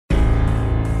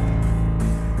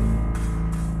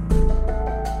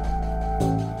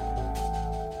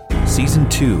Season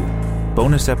 2,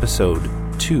 Bonus Episode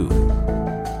 2.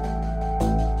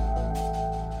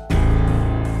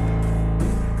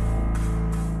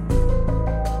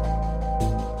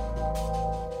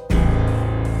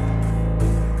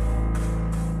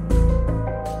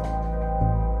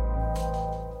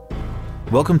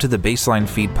 Welcome to the Baseline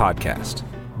Feed podcast.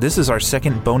 This is our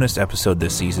second bonus episode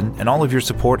this season, and all of your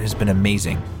support has been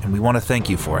amazing, and we want to thank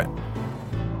you for it.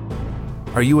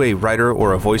 Are you a writer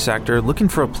or a voice actor looking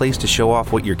for a place to show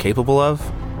off what you're capable of?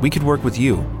 We could work with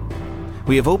you.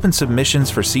 We have open submissions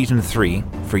for Season 3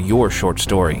 for your short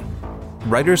story.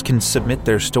 Writers can submit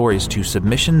their stories to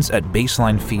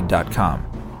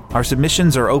submissions@baselinefeed.com. Our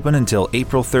submissions are open until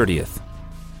April 30th.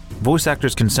 Voice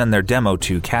actors can send their demo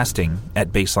to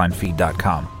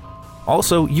casting@baselinefeed.com.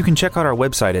 Also, you can check out our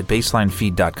website at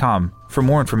baselinefeed.com for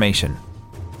more information.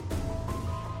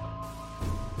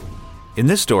 In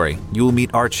this story, you will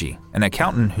meet Archie, an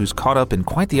accountant who's caught up in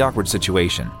quite the awkward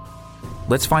situation.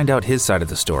 Let's find out his side of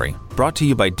the story, brought to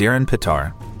you by Darren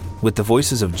Pitar, with the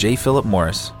voices of J. Philip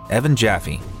Morris, Evan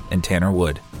Jaffe, and Tanner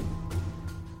Wood.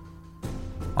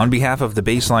 On behalf of the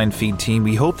Baseline Feed team,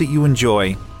 we hope that you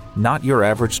enjoy Not Your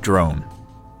Average Drone.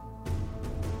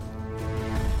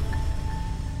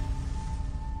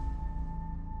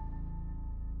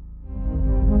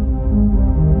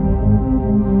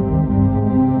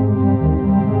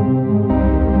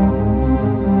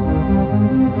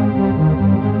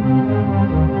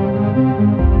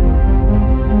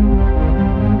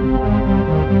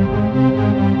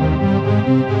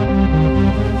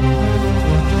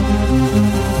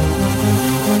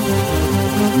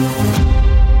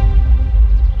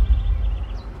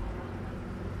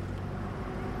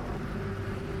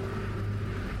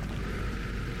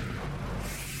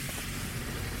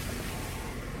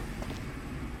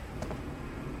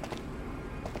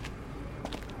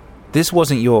 This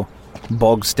wasn't your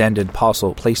bog-standard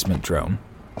parcel placement drone.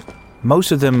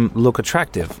 Most of them look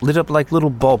attractive, lit up like little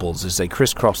baubles as they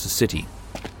crisscross the city.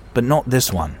 But not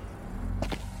this one.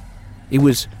 It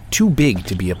was too big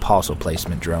to be a parcel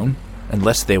placement drone,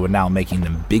 unless they were now making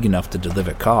them big enough to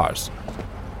deliver cars.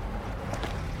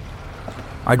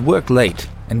 I'd worked late,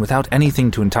 and without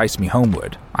anything to entice me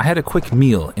homeward, I had a quick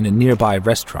meal in a nearby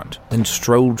restaurant, then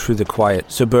strolled through the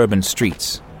quiet suburban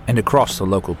streets and across the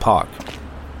local park.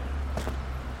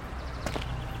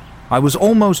 I was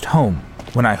almost home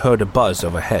when I heard a buzz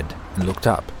overhead and looked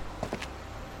up.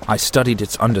 I studied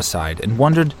its underside and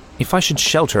wondered if I should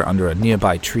shelter under a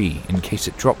nearby tree in case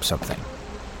it dropped something.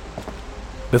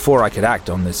 Before I could act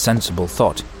on this sensible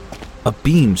thought, a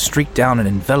beam streaked down and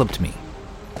enveloped me.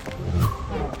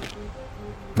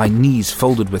 My knees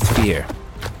folded with fear,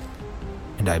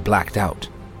 and I blacked out.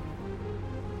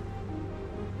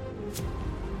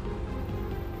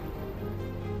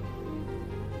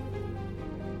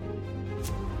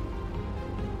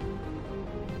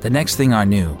 The next thing I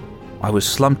knew, I was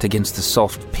slumped against the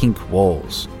soft pink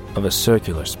walls of a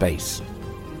circular space.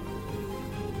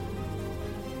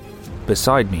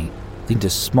 Beside me leaned a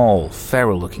small,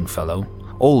 feral-looking fellow,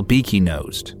 all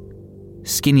beaky-nosed,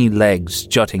 skinny legs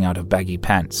jutting out of baggy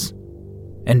pants,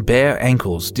 and bare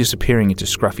ankles disappearing into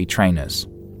scruffy trainers.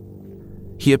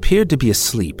 He appeared to be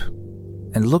asleep,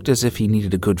 and looked as if he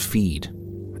needed a good feed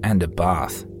and a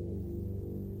bath.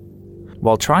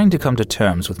 While trying to come to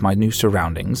terms with my new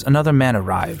surroundings, another man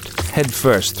arrived, head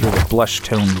first through the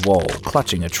blush-toned wall,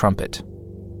 clutching a trumpet.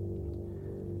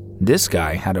 This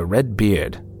guy had a red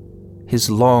beard.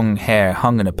 His long hair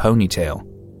hung in a ponytail,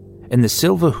 and the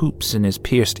silver hoops in his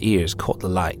pierced ears caught the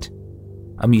light.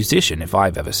 A musician, if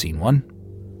I've ever seen one.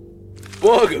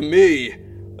 Bugger me,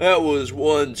 that was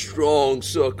one strong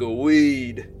suck of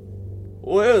weed.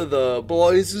 Where the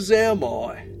blazes am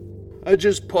I? I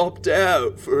just popped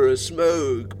out for a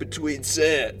smoke between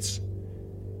sets.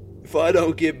 If I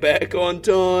don't get back on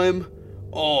time,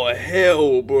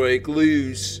 hell will break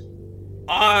loose.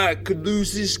 I could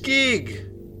lose this gig.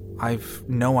 I've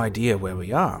no idea where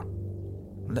we are.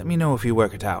 Let me know if you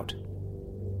work it out.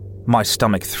 My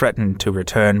stomach threatened to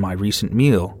return my recent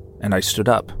meal, and I stood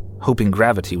up, hoping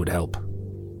gravity would help.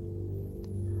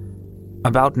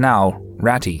 About now,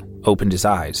 Ratty opened his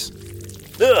eyes.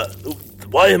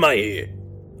 Why am I here?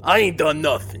 I ain't done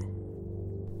nothing.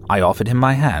 I offered him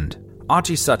my hand.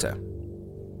 Archie Sutter,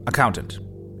 accountant.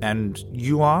 And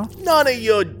you are? None of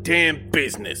your damn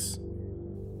business.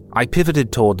 I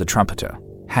pivoted toward the trumpeter,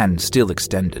 hand still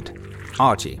extended.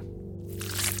 Archie.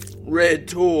 Red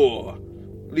Tor,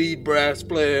 lead brass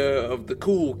player of the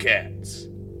Cool Cats.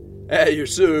 At your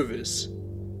service.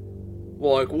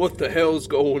 Like, what the hell's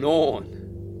going on?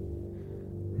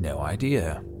 No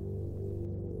idea.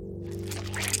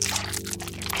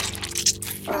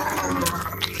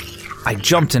 I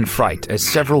jumped in fright as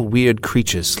several weird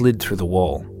creatures slid through the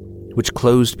wall, which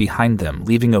closed behind them,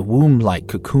 leaving a womb-like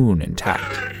cocoon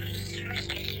intact.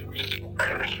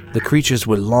 The creatures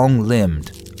were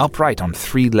long-limbed, upright on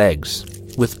 3 legs,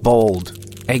 with bald,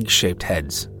 egg-shaped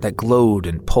heads that glowed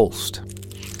and pulsed.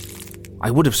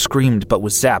 I would have screamed but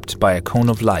was zapped by a cone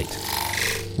of light,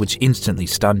 which instantly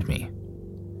stunned me.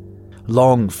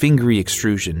 Long, fingery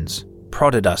extrusions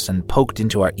prodded us and poked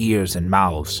into our ears and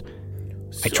mouths.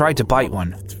 I tried to bite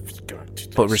one,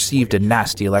 but received a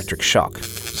nasty electric shock,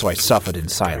 so I suffered in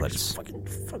silence.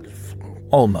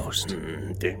 Almost.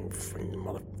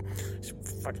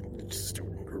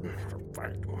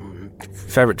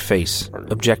 Ferret Face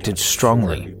objected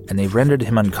strongly, and they rendered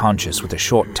him unconscious with a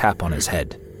short tap on his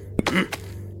head.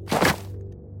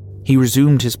 He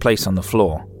resumed his place on the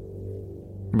floor.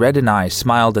 Red and I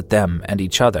smiled at them and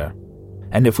each other,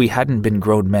 and if we hadn't been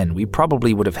grown men, we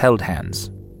probably would have held hands.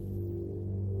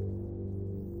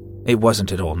 It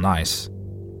wasn't at all nice.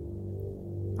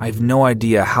 I've no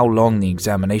idea how long the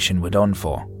examination went on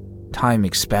for. Time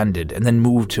expanded and then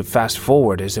moved to fast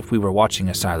forward as if we were watching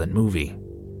a silent movie.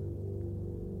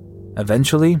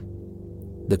 Eventually,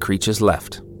 the creatures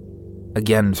left,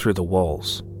 again through the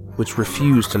walls, which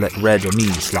refused to let Red or me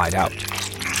slide out.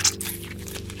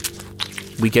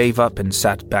 We gave up and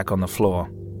sat back on the floor,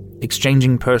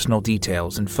 exchanging personal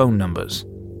details and phone numbers.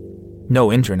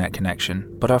 No internet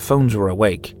connection, but our phones were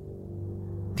awake.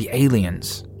 The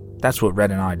aliens, that's what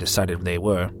Red and I decided they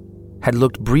were, had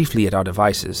looked briefly at our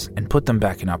devices and put them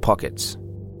back in our pockets.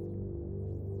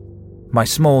 My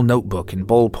small notebook and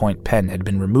ballpoint pen had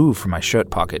been removed from my shirt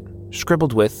pocket,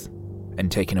 scribbled with,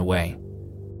 and taken away.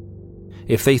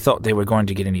 If they thought they were going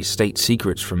to get any state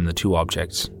secrets from the 2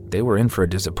 objects, they were in for a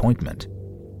disappointment.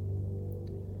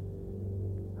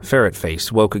 Ferret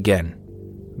Face woke again,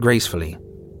 gracefully.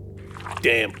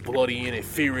 Damn bloody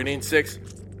interfering insects.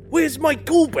 Where's my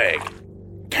go bag?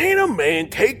 Can a man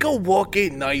take a walk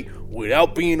at night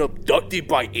without being abducted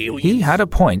by aliens? He had a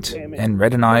point, and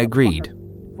Red and I agreed.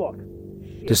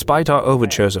 Despite our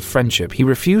overtures of friendship, he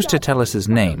refused to tell us his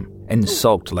name and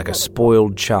sulked like a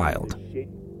spoiled child,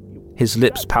 his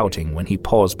lips pouting when he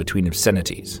paused between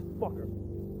obscenities.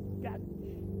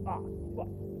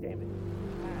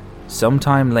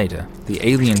 Sometime later, the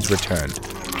aliens returned.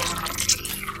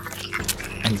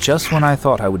 And just when I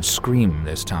thought I would scream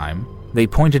this time, they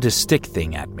pointed a stick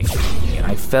thing at me, and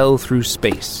I fell through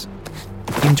space,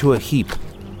 into a heap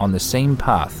on the same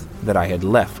path that I had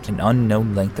left an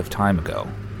unknown length of time ago.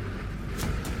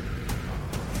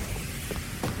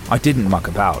 I didn't muck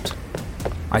about.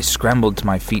 I scrambled to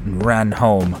my feet and ran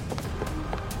home.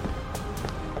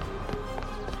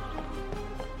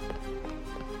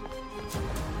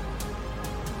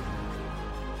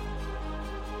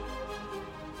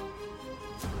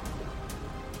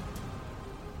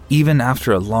 Even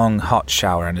after a long hot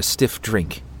shower and a stiff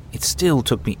drink, it still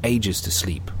took me ages to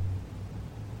sleep.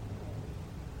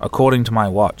 According to my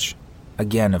watch,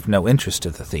 again of no interest to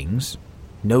the things,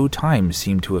 no time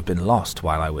seemed to have been lost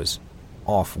while I was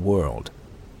off-world.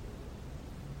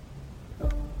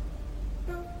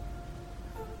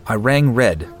 I rang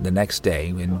Red the next day,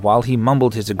 and while he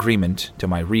mumbled his agreement to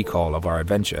my recall of our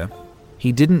adventure,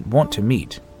 he didn't want to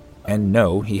meet, and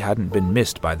no, he hadn't been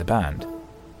missed by the band.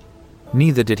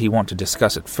 Neither did he want to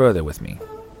discuss it further with me,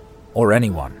 or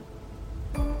anyone.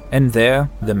 And there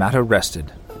the matter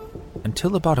rested,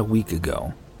 until about a week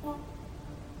ago.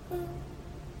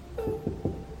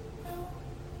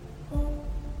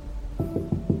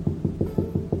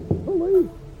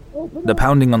 The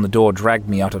pounding on the door dragged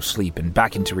me out of sleep and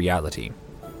back into reality.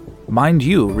 Mind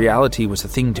you, reality was a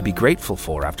thing to be grateful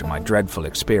for after my dreadful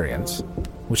experience,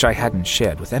 which I hadn't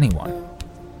shared with anyone.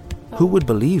 Who would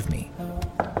believe me?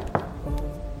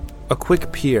 A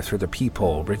quick peer through the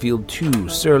peephole revealed 2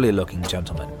 surly-looking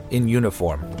gentlemen in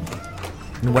uniform,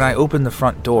 and when I opened the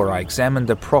front door, I examined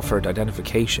the proffered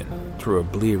identification through a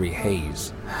bleary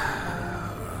haze.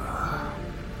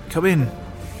 Come in.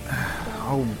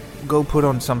 I'll go put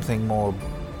on something more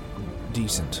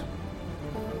decent.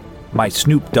 My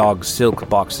Snoop Dogg silk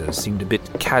boxers seemed a bit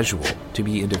casual to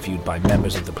be interviewed by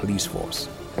members of the police force,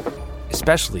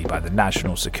 especially by the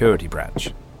National Security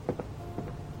Branch.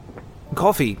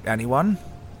 Coffee, anyone?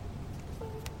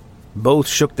 Both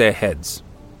shook their heads,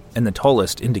 and the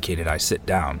tallest indicated I sit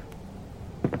down.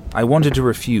 I wanted to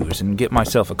refuse and get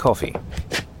myself a coffee.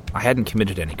 I hadn't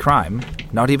committed any crime,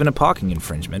 not even a parking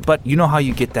infringement, but you know how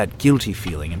you get that guilty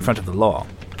feeling in front of the law.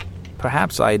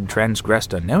 Perhaps I had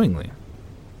transgressed unknowingly.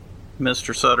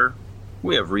 Mr. Sutter,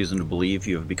 we have reason to believe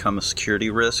you have become a security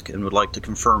risk and would like to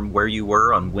confirm where you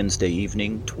were on Wednesday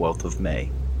evening, 12th of May.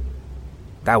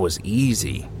 That was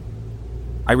easy.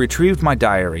 I retrieved my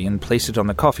diary and placed it on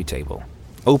the coffee table,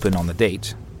 open on the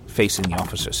date, facing the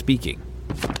officer speaking.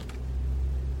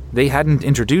 They hadn't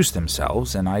introduced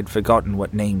themselves, and I'd forgotten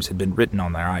what names had been written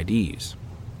on their IDs.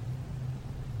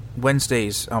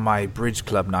 Wednesdays are my bridge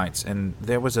club nights, and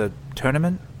there was a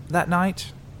tournament that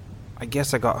night. I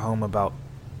guess I got home about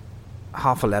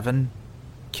 11:30.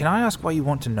 Can I ask why you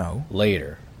want to know?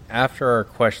 Later, after our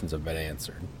questions have been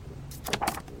answered.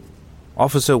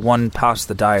 Officer 1 passed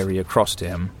the diary across to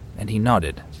him, and he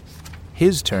nodded.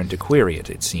 His turn to query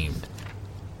it seemed.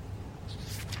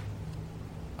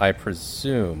 I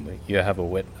presume you have a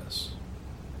witness.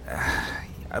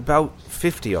 About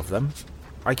 50 of them.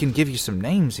 I can give you some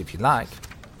names if you like.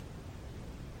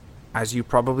 As you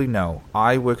probably know,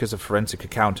 I work as a forensic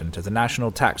accountant at the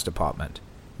National Tax Department.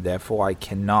 Therefore, I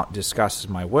cannot discuss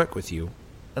my work with you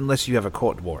unless you have a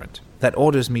court warrant that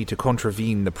orders me to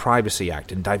contravene the Privacy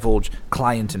Act and divulge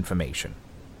client information.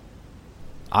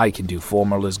 I can do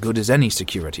formal as good as any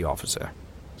security officer.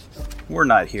 We're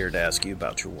not here to ask you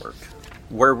about your work.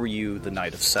 Where were you the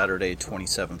night of Saturday,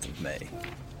 27th of May?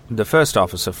 The first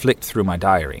officer flicked through my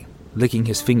diary, licking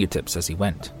his fingertips as he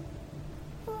went.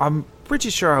 I'm pretty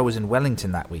sure I was in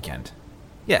Wellington that weekend.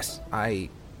 Yes, I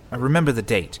remember the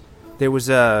date. There was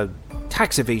a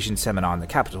tax evasion seminar in the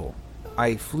capital.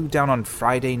 I flew down on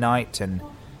Friday night and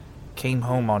came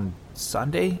home on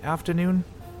Sunday afternoon.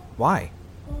 Why?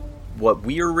 What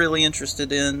we are really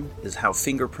interested in is how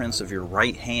fingerprints of your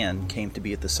right hand came to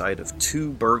be at the site of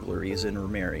 2 burglaries in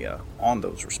Rumeria on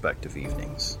those respective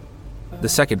evenings. The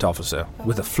second officer,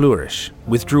 with a flourish,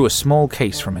 withdrew a small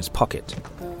case from his pocket.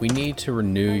 We need to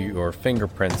renew your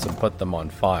fingerprints and put them on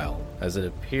file, as it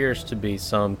appears to be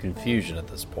some confusion at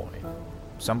this point.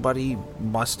 Somebody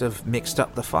must have mixed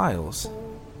up the files.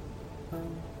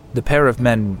 The pair of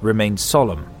men remained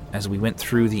solemn as we went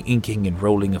through the inking and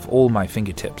rolling of all my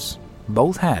fingertips,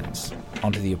 both hands,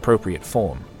 onto the appropriate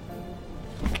form.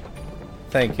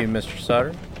 Thank you, Mr.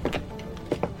 Sutter.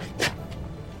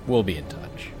 We'll be in touch.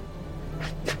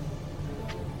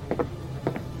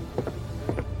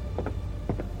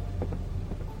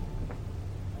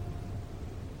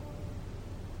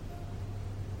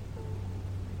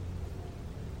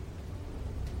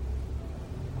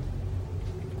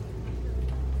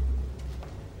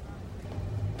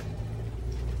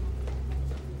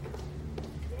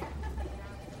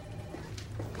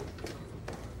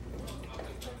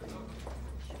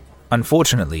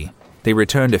 Unfortunately, they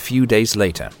returned a few days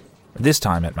later, this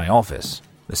time at my office.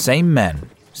 The same men,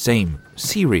 same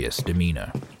serious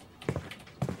demeanor.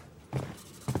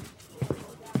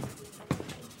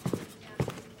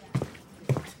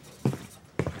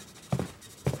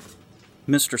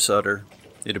 Mr. Sutter,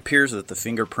 it appears that the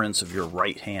fingerprints of your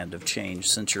right hand have changed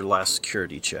since your last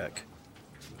security check.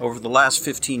 Over the last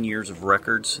 15 years of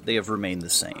records, they have remained the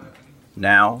same.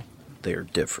 Now, they are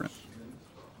different.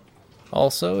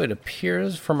 Also, it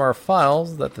appears from our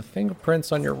files that the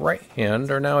fingerprints on your right hand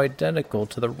are now identical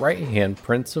to the right hand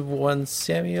prints of one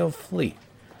Samuel Fleet,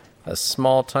 a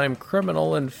small-time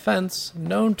criminal in Fence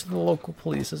known to the local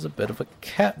police as a bit of a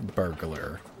cat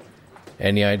burglar.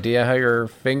 Any idea how your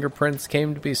fingerprints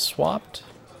came to be swapped?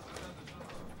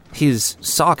 His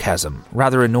sarcasm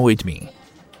rather annoyed me.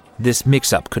 This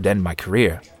mix-up could end my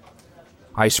career.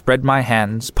 I spread my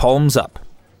hands, palms up,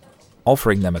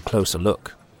 offering them a closer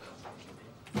look.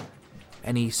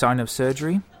 Any sign of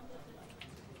surgery?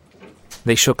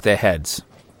 They shook their heads.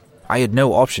 I had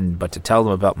no option but to tell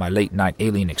them about my late-night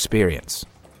alien experience.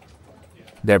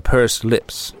 Their pursed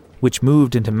lips, which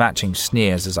moved into matching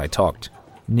sneers as I talked,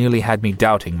 nearly had me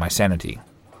doubting my sanity,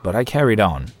 but I carried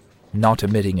on, not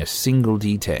omitting a single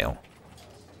detail.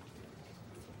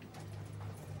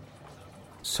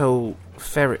 So,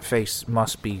 Ferret Face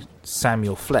must be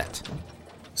Samuel Flett.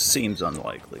 Seems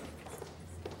unlikely.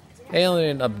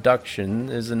 Alien abduction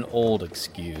is an old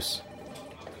excuse.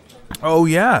 Oh,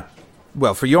 yeah?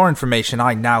 Well, for your information,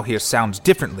 I now hear sounds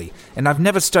differently, and I've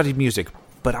never studied music,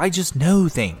 but I just know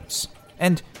things.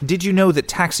 And did you know that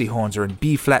taxi horns are in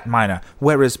B-flat minor,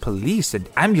 whereas police and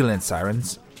ambulance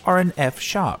sirens are in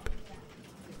F-sharp?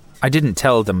 I didn't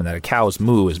tell them that a cow's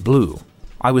moo is blue.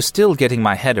 I was still getting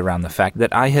my head around the fact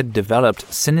that I had developed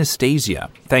synesthesia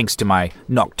thanks to my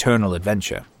nocturnal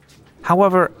adventure.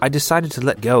 However, I decided to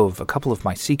let go of a couple of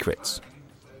my secrets.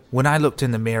 When I looked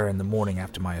in the mirror in the morning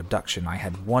after my abduction, I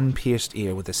had one pierced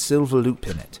ear with a silver loop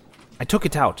in it. I took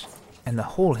it out, and the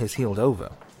hole has healed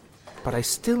over. But I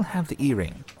still have the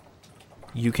earring.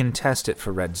 You can test it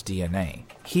for Red's DNA.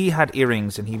 He had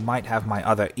earrings and he might have my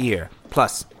other ear.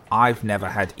 Plus, I've never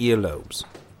had earlobes.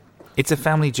 It's a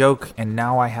family joke, and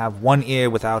now I have one ear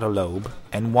without a lobe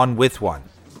and one with one.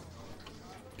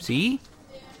 See?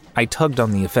 I tugged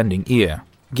on the offending ear,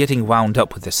 getting wound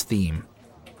up with this theme.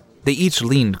 They each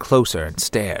leaned closer and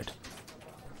stared.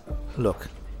 Look,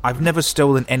 I've never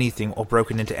stolen anything or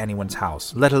broken into anyone's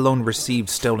house, let alone received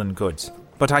stolen goods.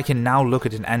 But I can now look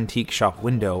at an antique shop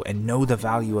window and know the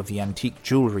value of the antique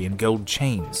jewelry and gold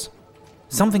chains.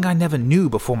 Something I never knew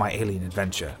before my alien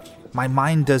adventure. My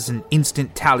mind does an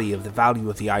instant tally of the value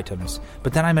of the items,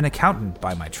 but then I'm an accountant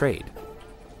by my trade.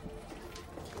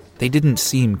 They didn't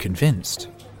seem convinced.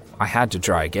 I had to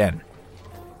try again.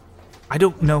 I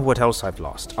don't know what else I've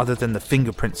lost, other than the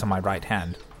fingerprints on my right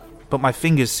hand, but my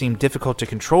fingers seemed difficult to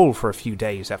control for a few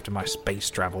days after my space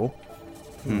travel.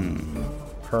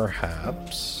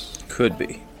 Perhaps. Could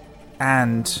be.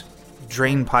 And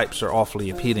drain pipes are awfully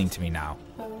appealing to me now.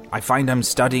 I find I'm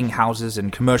studying houses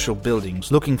and commercial buildings,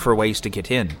 looking for ways to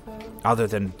get in, other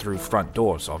than through front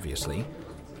doors, obviously.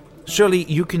 Surely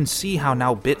you can see how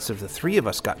now bits of the three of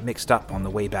us got mixed up on the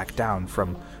way back down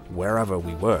from wherever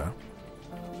we were.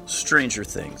 Stranger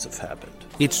things have happened.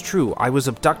 It's true, I was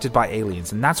abducted by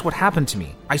aliens, and that's what happened to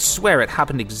me. I swear it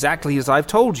happened exactly as I've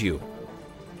told you.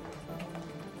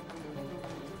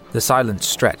 The silence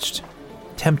stretched,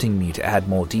 tempting me to add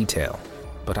more detail,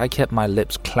 but I kept my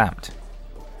lips clamped.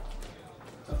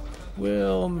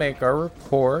 We'll make our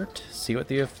report, see what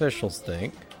the officials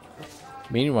think.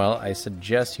 Meanwhile, I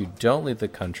suggest you don't leave the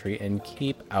country and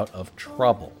keep out of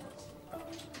trouble.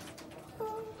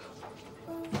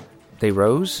 They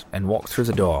rose and walked through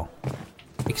the door,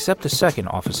 except the second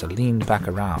officer leaned back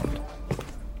around.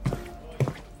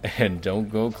 And don't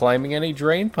go climbing any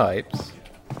drain pipes.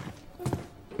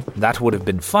 That would have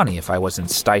been funny if I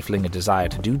wasn't stifling a desire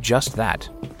to do just that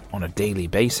on a daily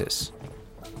basis.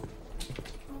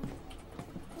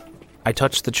 I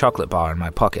touched the chocolate bar in my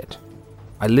pocket.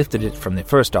 I lifted it from the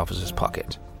first officer's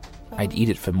pocket. I'd eat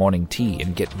it for morning tea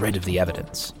and get rid of the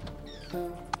evidence.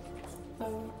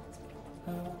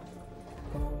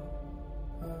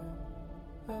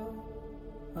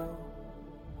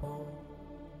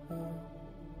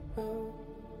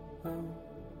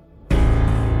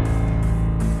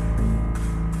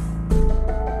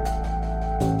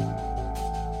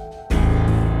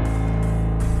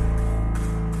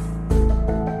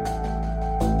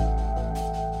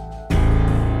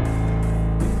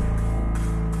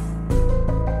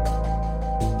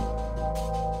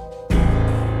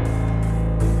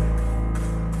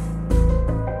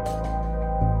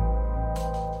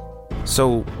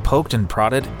 So, poked and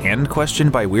prodded and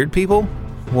questioned by weird people?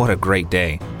 What a great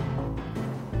day.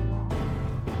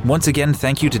 Once again,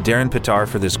 thank you to Darren Pitar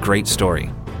for this great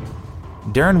story.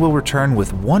 Darren will return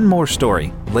with one more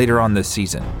story later on this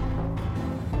season.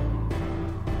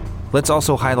 Let's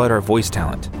also highlight our voice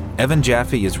talent. Evan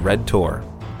Jaffe as Red Tor,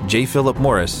 J. Philip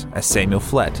Morris as Samuel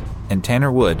Flett, and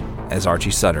Tanner Wood as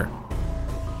Archie Sutter.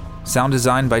 Sound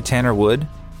design by Tanner Wood,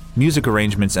 music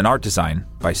arrangements and art design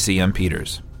by C.M.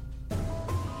 Peters.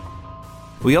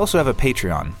 We also have a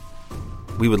Patreon.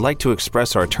 We would like to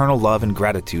express our eternal love and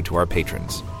gratitude to our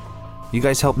patrons. You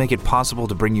guys help make it possible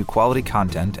to bring you quality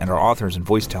content and our authors and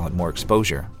voice talent more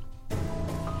exposure.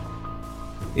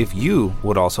 If you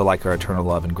would also like our eternal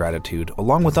love and gratitude,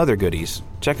 along with other goodies,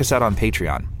 check us out on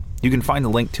Patreon. You can find the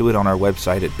link to it on our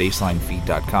website at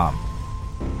baselinefeed.com.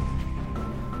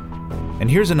 And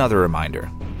here's another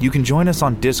reminder. You can join us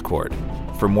on Discord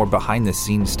for more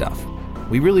behind-the-scenes stuff.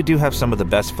 We really do have some of the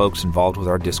best folks involved with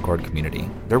our Discord community.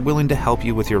 They're willing to help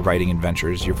you with your writing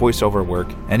adventures, your voiceover work,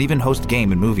 and even host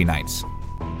game and movie nights.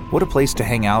 What a place to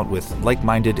hang out with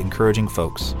like-minded, encouraging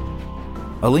folks.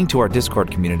 A link to our Discord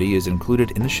community is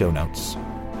included in the show notes.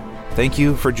 Thank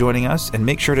you for joining us, and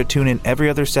make sure to tune in every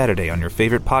other Saturday on your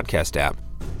favorite podcast app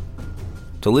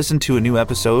to listen to a new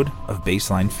episode of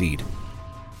Baseline Feed.